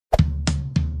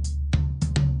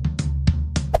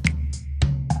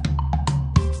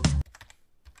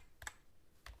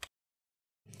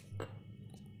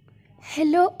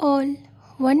Hello all,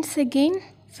 once again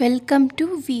welcome to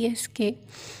VSK.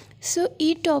 So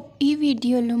ఈ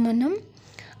వీడియోలో మనం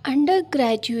under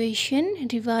graduation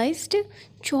revised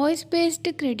choice based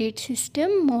credit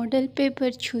system model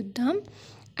paper చూద్దాం.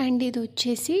 And ఇది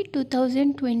వచ్చేసి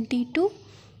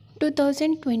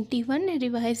 2020-2021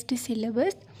 రివైజ్డ్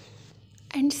సిలబస్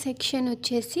అండ్ సెక్షన్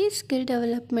వచ్చేసి skill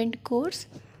development course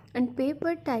and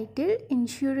paper title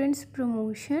insurance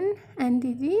promotion and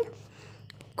ఇది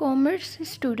commerce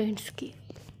స్టూడెంట్స్కి.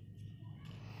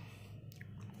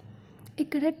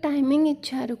 ఇక్కడ టైమింగ్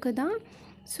ఇచ్చారు కదా,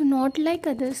 so not like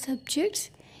other subjects.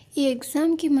 ఈ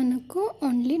ఎగ్జామ్కి మనకు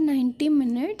ఓన్లీ 90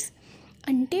 minutes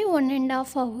అంటే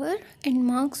 1.5 hours అండ్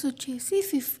మార్క్స్ వచ్చేసి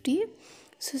 50.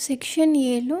 సో సెక్షన్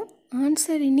ఏలో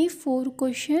answer any 4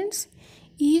 questions,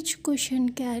 each question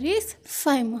carries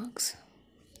 5 marks.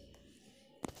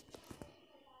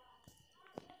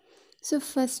 So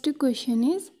first question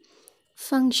is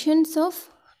functions of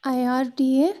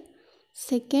IRDA,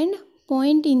 second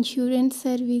point insurance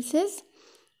services,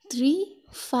 3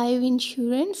 5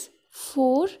 insurance,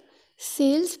 4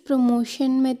 sales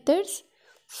promotion methods,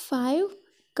 5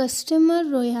 customer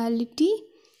loyalty,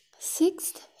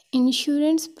 6th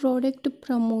insurance product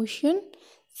promotion,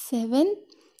 7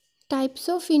 types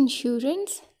of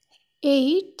insurance,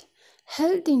 8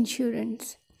 health insurance.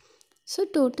 So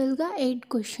టోటల్గా 8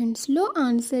 క్వశ్చన్స్లో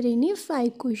answer any 5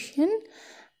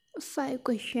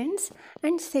 questions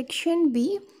and section B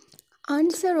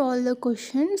answer all the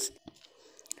questions,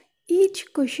 each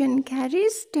question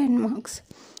carries 10 marks.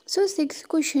 So 6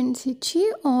 questions ఇచ్చి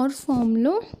are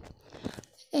ఫామ్లో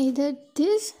either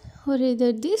this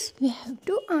we have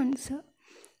to answer.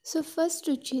 So first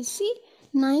వచ్చేసి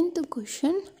 9th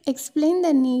question, explain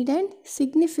the need and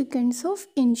significance of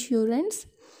insurance.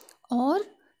 Or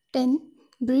 10,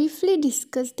 briefly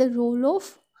discuss the role of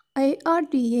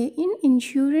IRDA in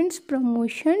insurance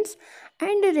promotions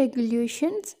and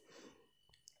regulations.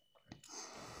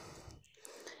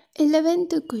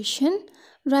 11th question,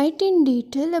 write in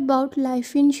detail about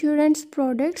life insurance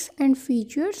products and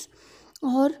features.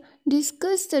 Or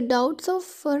discuss the doubts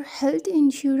for health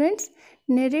insurance,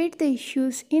 narrate the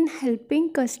issues in helping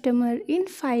customer in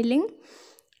filing.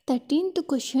 13th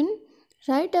question,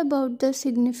 write about the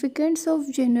significance of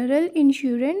general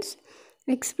insurance,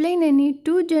 explain any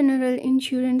 2 general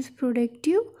insurance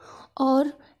productive, or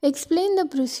explain the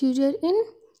procedure in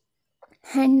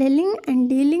handling and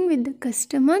dealing with the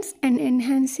customers and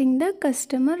enhancing the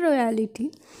customer loyalty.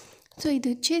 So ఇది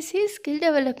వచ్చేసి skill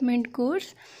development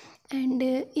course. And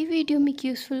ఈ video మీకు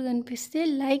యూస్ఫుల్గా అనిపిస్తే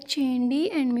like చేయండి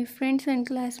and me friends and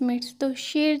క్లాస్మేట్స్తో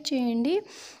share చేయండి.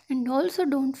 And also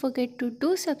don't forget to do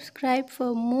subscribe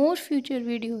for more future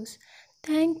videos.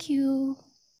 Thank you.